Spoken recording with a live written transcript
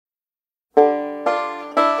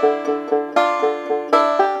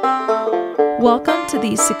Welcome to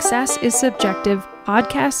the Success is Subjective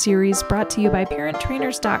podcast series brought to you by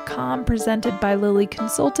ParentTrainers.com, presented by Lilly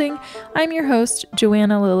Consulting. I'm your host,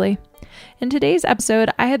 Joanna Lilly. In today's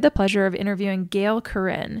episode, I had the pleasure of interviewing Gail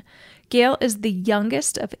Corinne. Gail is the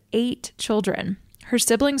youngest of 8 children. Her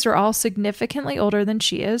siblings are all significantly older than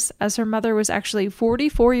she is, as her mother was actually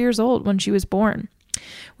 44 years old when she was born.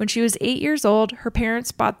 When she was 8 years old, her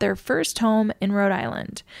parents bought their first home in Rhode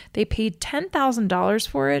Island. They paid $10,000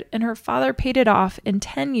 for it, and her father paid it off in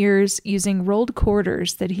 10 years using rolled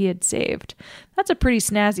quarters that he had saved. That's a pretty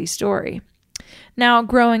snazzy story. Now,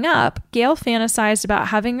 growing up, Gail fantasized about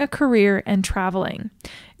having a career and traveling.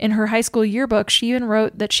 In her high school yearbook, she even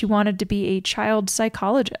wrote that she wanted to be a child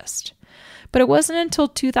psychologist. But it wasn't until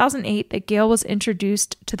 2008 that Gail was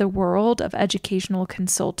introduced to the world of educational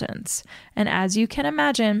consultants. And as you can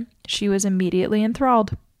imagine, she was immediately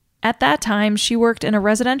enthralled. At that time, she worked in a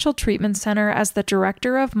residential treatment center as the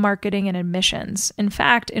director of marketing and admissions. In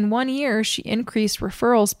fact, in 1 year, she increased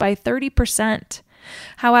referrals by 30%.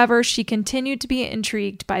 However, she continued to be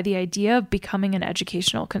intrigued by the idea of becoming an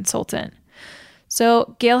educational consultant.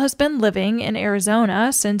 So Gail has been living in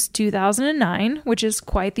Arizona since 2009, which is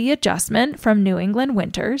quite the adjustment from New England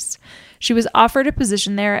winters. She was offered a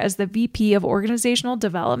position there as the VP of Organizational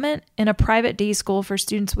Development in a private day school for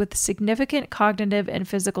students with significant cognitive and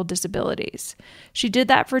physical disabilities. She did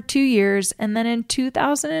that for 2 years, and then in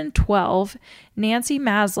 2012, Nancy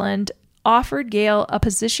Masland offered Gail a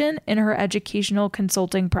position in her educational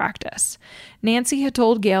consulting practice. Nancy had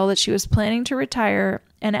told Gail that she was planning to retire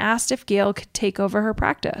and asked if Gail could take over her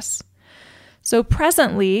practice. So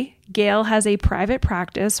presently, Gail has a private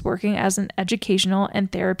practice working as an educational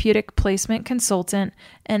and therapeutic placement consultant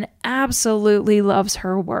and absolutely loves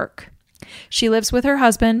her work. She lives with her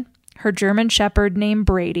husband, her German Shepherd named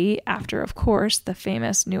Brady, after, of course, the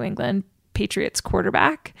famous New England Patriots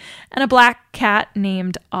quarterback, and a black cat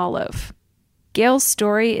named Olive. Gail's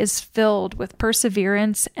story is filled with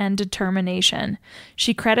perseverance and determination.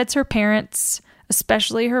 She credits her parents,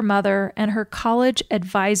 especially her mother, and her college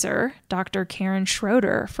advisor, Dr. Karen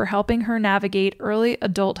Schroeder, for helping her navigate early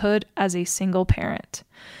adulthood as a single parent.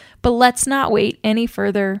 But let's not wait any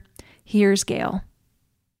further. Here's Gail.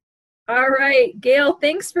 All right, Gail,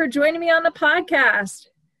 thanks for joining me on the podcast.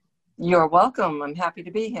 You're welcome. I'm happy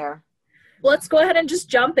to be here. Let's go ahead and just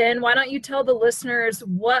jump in. Why don't you tell the listeners,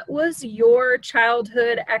 what was your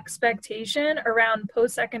childhood expectation around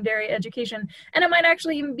post-secondary education? And it might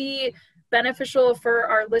actually even be beneficial for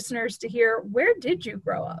our listeners to hear, where did you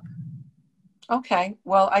grow up? Okay.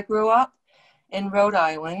 Well, I grew up in Rhode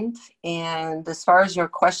Island. And as far as your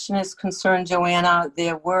question is concerned, Joanna,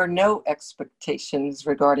 there were no expectations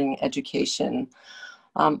regarding education.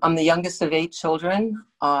 I'm the youngest of 8 children.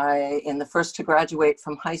 I am the first to graduate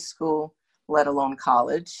from high school, let alone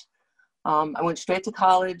college. I went straight to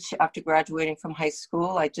college after graduating from high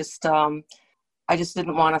school. I just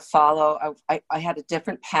didn't want to follow. I had a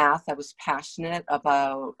different path. I was passionate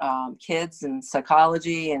about kids and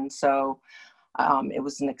psychology. And so it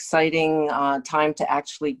was an exciting time to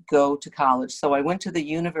actually go to college. So I went to the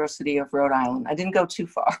University of Rhode Island. I didn't go too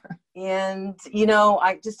far. And,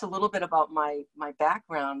 just a little bit about my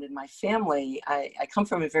background and my family. I come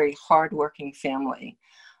from a very hardworking family.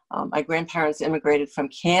 My grandparents immigrated from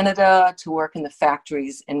Canada to work in the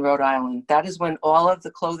factories in Rhode Island. That is when all of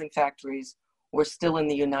the clothing factories were still in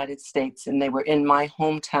the United States, and they were in my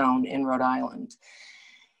hometown in Rhode Island.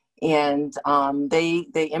 And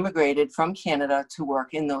they immigrated from Canada to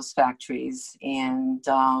work in those factories. And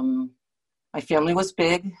my family was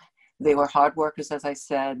big. They were hard workers, as I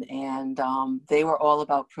said, and they were all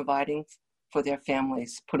about providing for their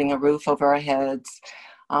families, putting a roof over our heads,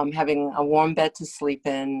 having a warm bed to sleep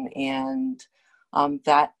in, and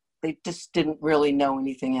that they just didn't really know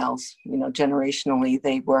anything else. Generationally,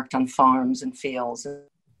 they worked on farms and fields.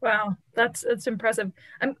 Wow, that's impressive.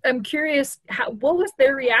 I'm curious, what was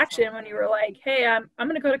their reaction when you were like, "Hey, I'm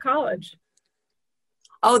going to go to college"?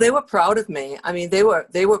 Oh, they were proud of me. I mean, they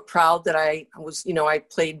were proud that I was, I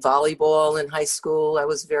played volleyball in high school. I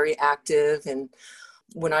was very active, and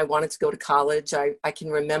when I wanted to go to college, I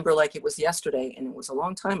can remember like it was yesterday, and it was a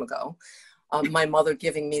long time ago. My mother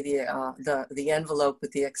giving me the envelope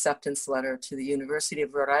with the acceptance letter to the University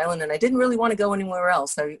of Rhode Island, and I didn't really want to go anywhere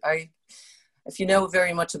else. If you know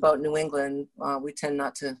very much about New England, we tend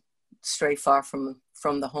not to stray far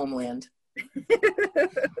from the homeland.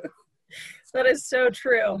 That is so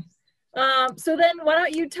true. So then why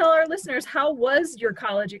don't you tell our listeners, how was your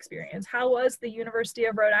college experience? How was the University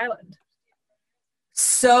of Rhode Island?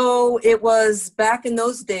 So it was back in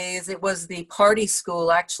those days, it was the party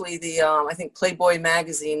school. Actually, I think Playboy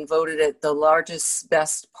magazine voted it the largest,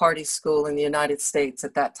 best party school in the United States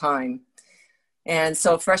at that time. And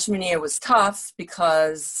so freshman year was tough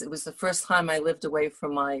because it was the first time I lived away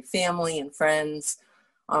from my family and friends.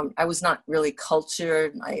 I was not really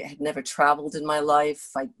cultured. I had never traveled in my life.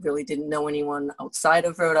 I really didn't know anyone outside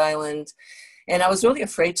of Rhode Island. And I was really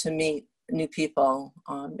afraid to meet new people.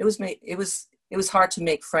 It was hard to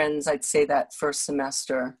make friends, I'd say, that first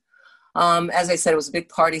semester. As I said, it was a big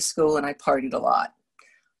party school and I partied a lot.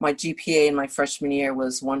 My GPA in my freshman year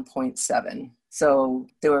was 1.7. So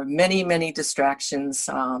there were many, many distractions.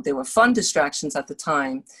 They were fun distractions at the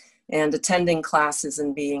time. And attending classes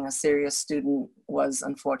and being a serious student was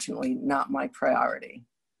unfortunately not my priority.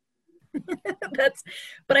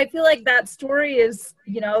 But I feel like that story is,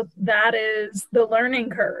 that is the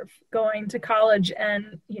learning curve, going to college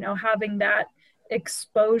and, having that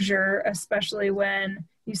exposure, especially when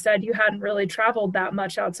you said you hadn't really traveled that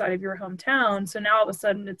much outside of your hometown. So now all of a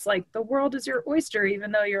sudden it's like the world is your oyster,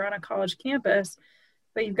 even though you're on a college campus,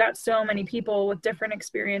 but you've got so many people with different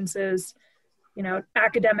experiences.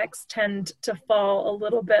 Academics tend to fall a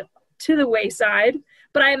little bit to the wayside,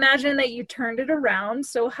 but I imagine that you turned it around.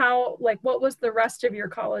 So what was the rest of your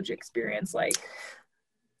college experience like?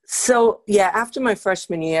 So yeah, after my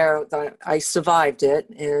freshman year, I survived it.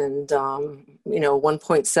 And,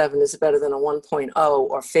 1.7 is better than a 1.0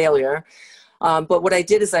 or failure. But what I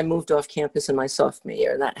did is I moved off campus in my sophomore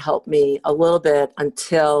year, and that helped me a little bit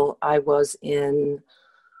until I was in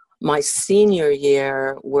my senior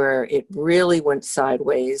year, where it really went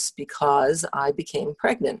sideways because I became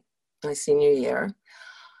pregnant my senior year.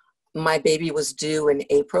 My baby was due in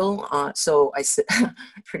April, so I said,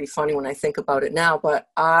 pretty funny when I think about it now, but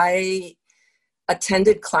I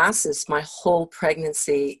attended classes my whole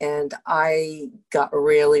pregnancy, and I got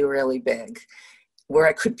really, really big, where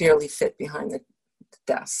I could barely fit behind the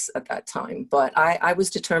desk at that time. But I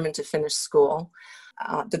was determined to finish school.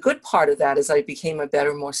 The good part of that is I became a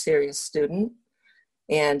better, more serious student,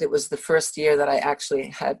 and it was the first year that I actually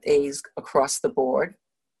had A's across the board.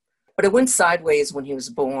 But it went sideways when he was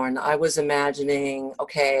born. I was imagining,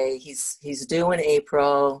 okay, he's due in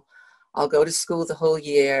April. I'll go to school the whole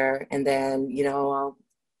year, and then, I'll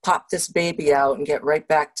pop this baby out and get right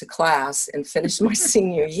back to class and finish my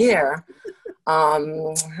senior year.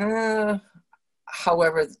 However,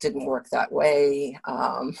 it didn't work that way.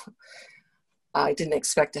 I didn't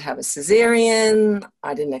expect to have a cesarean.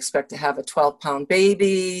 I didn't expect to have a 12-pound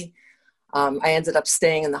baby. I ended up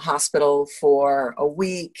staying in the hospital for a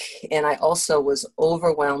week, and I also was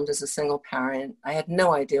overwhelmed as a single parent. I had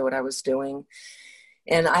no idea what I was doing.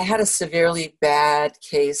 And I had a severely bad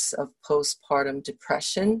case of postpartum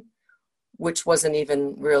depression, which wasn't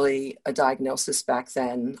even really a diagnosis back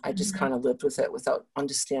then. I just kind of lived with it without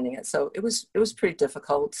understanding it. So it was pretty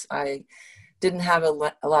difficult. I didn't have a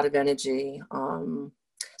lot of energy.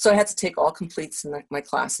 So I had to take all completes in my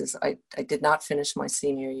classes. I did not finish my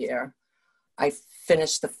senior year. I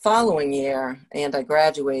finished the following year and I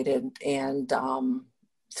graduated, and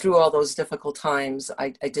through all those difficult times,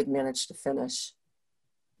 I did manage to finish.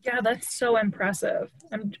 Yeah, that's so impressive.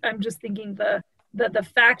 I'm just thinking the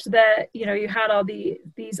fact that, you had all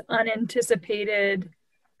these unanticipated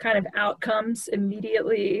kind of outcomes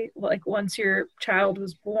immediately, like once your child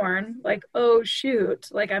was born, like, oh shoot,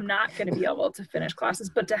 like I'm not going to be able to finish classes,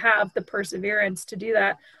 but to have the perseverance to do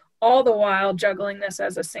that, all the while juggling this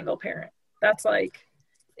as a single parent. That's like,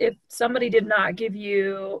 if somebody did not give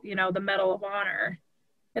you, the Medal of Honor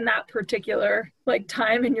in that particular like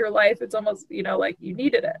time in your life, it's almost, like you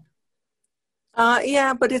needed it.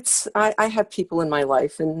 Yeah, but I had people in my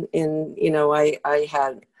life, and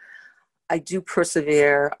I do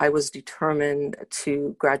persevere. I was determined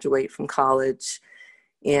to graduate from college,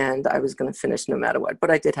 and I was going to finish no matter what, but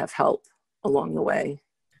I did have help along the way.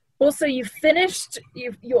 Well, so you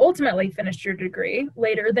ultimately finished your degree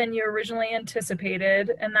later than you originally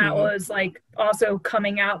anticipated. And that was like also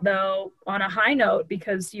coming out though on a high note,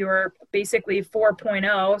 because you were basically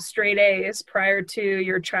 4.0 straight A's prior to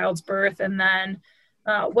your child's birth. And then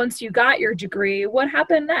once you got your degree, what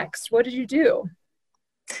happened next? What did you do?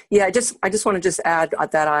 Yeah, I just want to add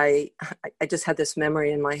that I just had this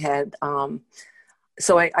memory in my head.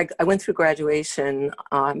 So I went through graduation,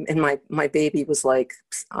 and my baby was like,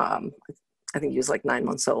 I think he was like 9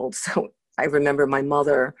 months old. So I remember my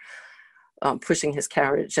mother pushing his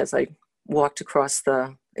carriage as I walked across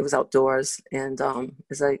it was outdoors, and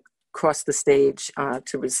as I crossed the stage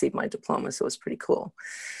to receive my diploma. So it was pretty cool.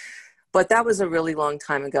 But that was a really long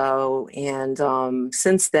time ago. And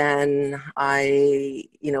since then, I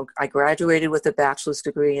graduated with a bachelor's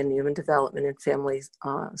degree in human development and family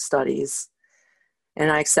studies. And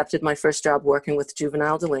I accepted my first job working with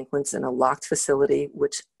juvenile delinquents in a locked facility,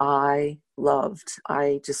 which I loved.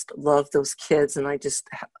 I just loved those kids, and I just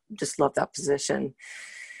loved that position.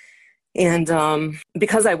 And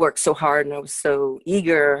because I worked so hard and I was so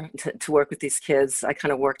eager to work with these kids, I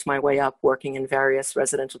kind of worked my way up working in various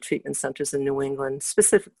residential treatment centers in New England,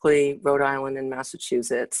 specifically Rhode Island and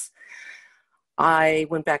Massachusetts. I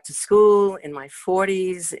went back to school in my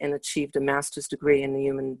 40s and achieved a master's degree in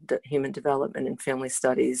human development and family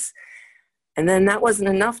studies. And then that wasn't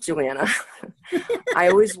enough, Joanna. I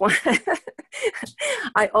always wanted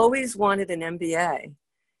an MBA.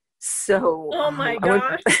 So oh my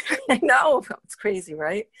gosh. I know, it's crazy,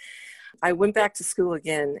 right? I went back to school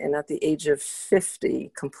again, and at the age of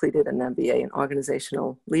 50, completed an MBA in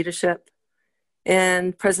organizational leadership.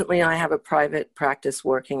 And presently, I have a private practice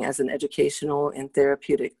working as an educational and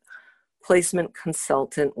therapeutic placement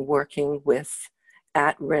consultant working with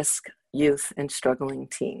at-risk youth and struggling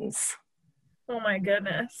teens. Oh my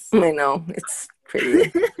goodness. I know, it's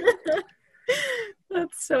crazy.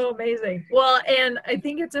 That's so amazing. Well, and I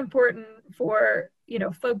think it's important for,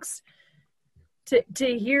 folks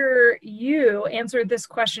to hear you answer this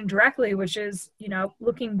question directly, which is,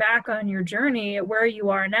 looking back on your journey, where you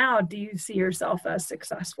are now, do you see yourself as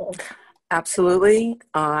successful? Absolutely.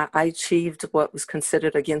 I achieved what was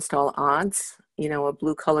considered against all odds, a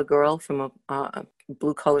blue-collar girl from a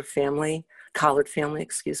blue-collar family, collared family,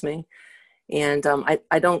 excuse me. And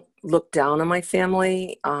I don't look down on my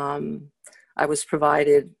family. I was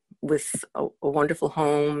provided with a wonderful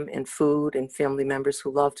home and food and family members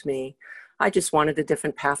who loved me. I just wanted a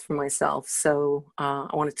different path for myself. So I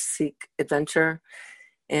wanted to seek adventure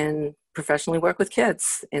and professionally work with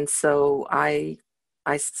kids. And so I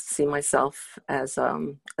see myself as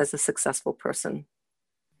a successful person.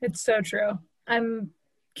 It's so true. I'm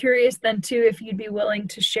curious then too, if you'd be willing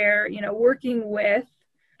to share, working with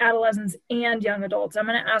adolescents and young adults. I'm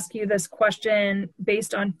going to ask you this question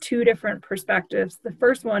based on two different perspectives. The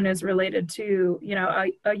first one is related to,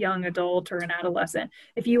 a young adult or an adolescent.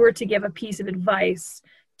 If you were to give a piece of advice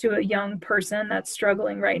to a young person that's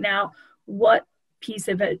struggling right now, what piece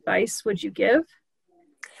of advice would you give?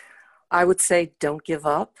 I would say, don't give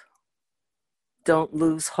up. Don't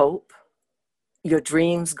lose hope. Your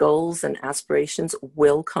dreams, goals, and aspirations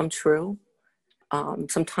will come true.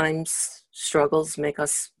 Sometimes struggles make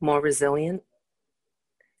us more resilient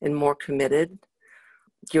and more committed.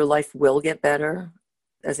 Your life will get better.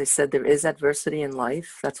 As I said, there is adversity in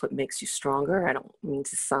life. That's what makes you stronger. I don't mean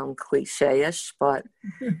to sound cliche-ish, but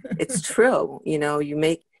it's true.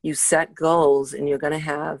 You set goals, and you're going to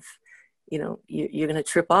have, you're going to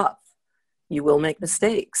trip up. You will make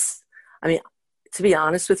mistakes. I mean, to be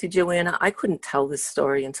honest with you, Joanna, I couldn't tell this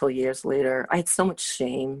story until years later. I had so much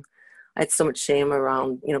shame. I had so much shame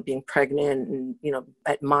around, being pregnant and,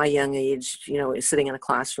 at my young age, sitting in a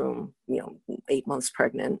classroom, 8 months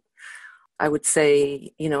pregnant. I would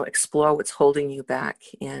say, explore what's holding you back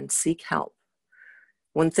and seek help.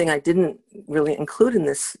 One thing I didn't really include in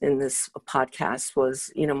this podcast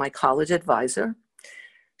was, my college advisor.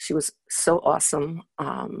 She was so awesome.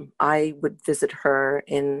 I would visit her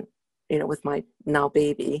with my now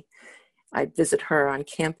baby. I'd visit her on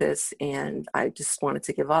campus, and I just wanted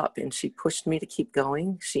to give up. And she pushed me to keep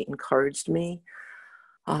going. She encouraged me.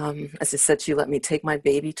 As I said, she let me take my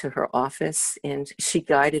baby to her office, and she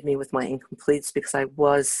guided me with my incompletes because I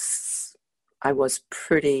was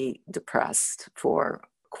pretty depressed for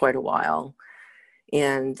quite a while.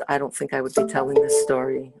 And I don't think I would be telling this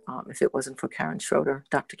story if it wasn't for Karen Schroeder,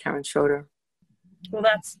 Dr. Karen Schroeder. Well,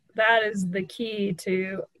 that is the key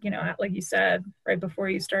to, like you said, right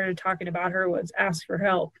before you started talking about her, was ask for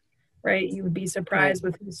help, right? You would be surprised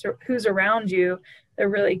with who's around you that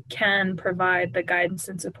really can provide the guidance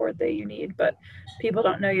and support that you need. But people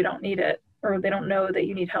don't know you don't need it, or they don't know that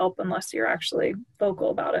you need help unless you're actually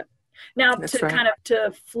vocal about it. Now, kind of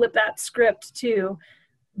to flip that script too,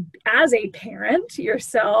 as a parent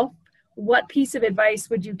yourself, what piece of advice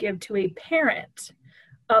would you give to a parent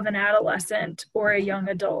of an adolescent or a young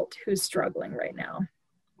adult who's struggling right now?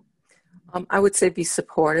 I would say be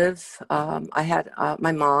supportive. I had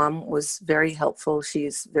my mom was very helpful. She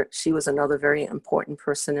was another very important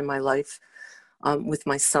person in my life. With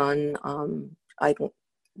my son,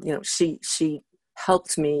 she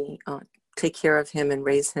helped me take care of him and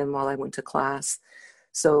raise him while I went to class.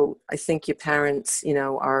 So I think your parents,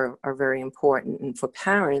 are very important. And for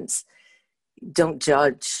parents, don't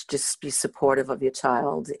judge, just be supportive of your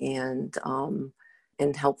child and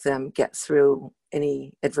and help them get through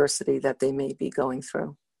any adversity that they may be going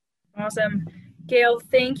through. Awesome. Gail,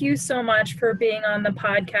 thank you so much for being on the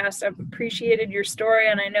podcast. I've appreciated your story,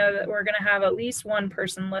 and I know that we're going to have at least one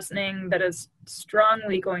person listening that is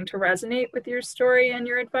strongly going to resonate with your story and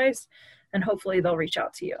your advice, and hopefully they'll reach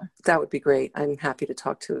out to you. That would be great. I'm happy to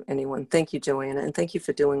talk to anyone. Thank you, Joanna, and thank you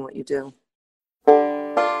for doing what you do.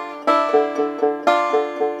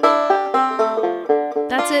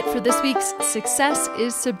 That's it for this week's Success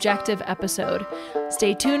is Subjective episode.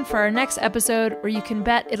 Stay tuned for our next episode where you can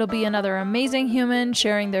bet it'll be another amazing human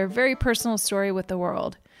sharing their very personal story with the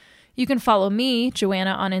world. You can follow me,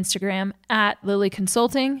 Joanna, on Instagram at Lily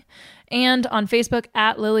Consulting and on Facebook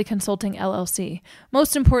at Lily Consulting LLC.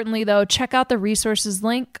 Most importantly, though, check out the resources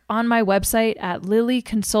link on my website at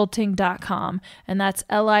lilyconsulting.com, and that's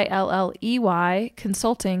Lilley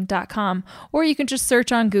consulting.com, or you can just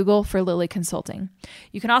search on Google for Lily Consulting.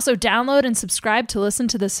 You can also download and subscribe to listen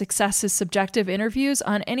to the Success is Subjective interviews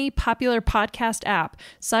on any popular podcast app,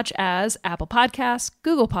 such as Apple Podcasts,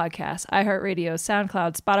 Google Podcasts, iHeartRadio,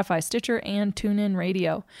 SoundCloud, Spotify, Stitcher, and TuneIn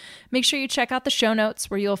Radio. Make sure you check out the show notes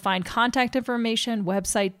where you'll find contact information,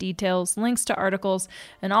 website details, links to articles,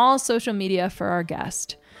 and all social media for our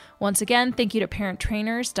guest. Once again, thank you to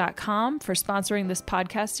parenttrainers.com for sponsoring this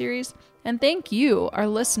podcast series. And thank you, our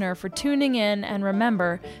listener, for tuning in. And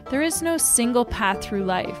remember, there is no single path through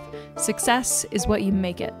life. Success is what you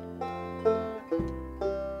make it.